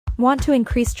Want to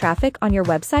increase traffic on your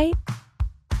website?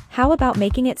 How about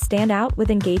making it stand out with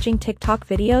engaging TikTok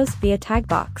videos via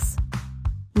Tagbox?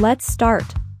 Let's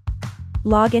start.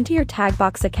 Log into your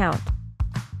Taggbox account.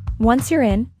 Once you're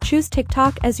in, choose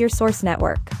TikTok as your source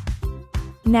network.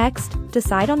 Next,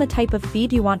 decide on the type of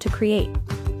feed you want to create.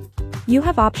 You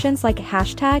have options like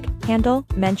hashtag, handle,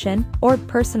 mention, or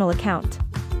personal account.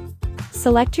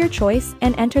 Select your choice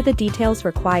and enter the details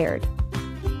required.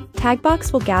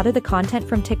 Taggbox will gather the content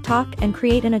from TikTok and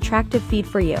create an attractive feed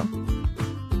for you.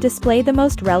 Display the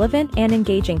most relevant and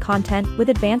engaging content with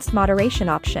advanced moderation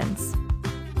options.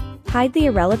 Hide the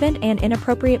irrelevant and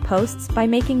inappropriate posts by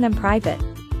making them private.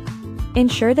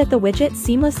 Ensure that the widget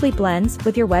seamlessly blends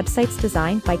with your website's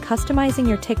design by customizing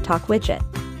your TikTok widget.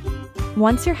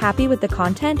 Once you're happy with the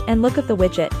content and look of the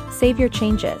widget, save your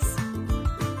changes.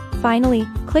 Finally,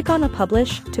 click on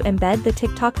Publish to embed the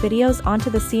TikTok videos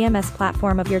onto the CMS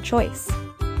platform of your choice.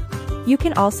 You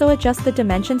can also adjust the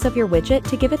dimensions of your widget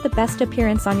to give it the best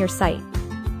appearance on your site.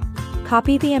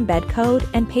 Copy the embed code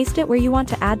and paste it where you want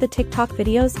to add the TikTok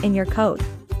videos in your code.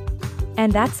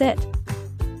 And that's it.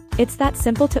 It's that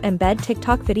simple to embed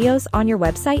TikTok videos on your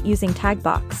website using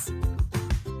Taggbox.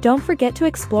 Don't forget to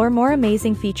explore more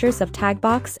amazing features of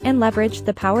Taggbox and leverage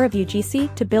the power of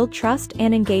UGC to build trust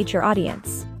and engage your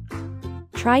audience.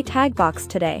 Try Taggbox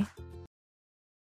today.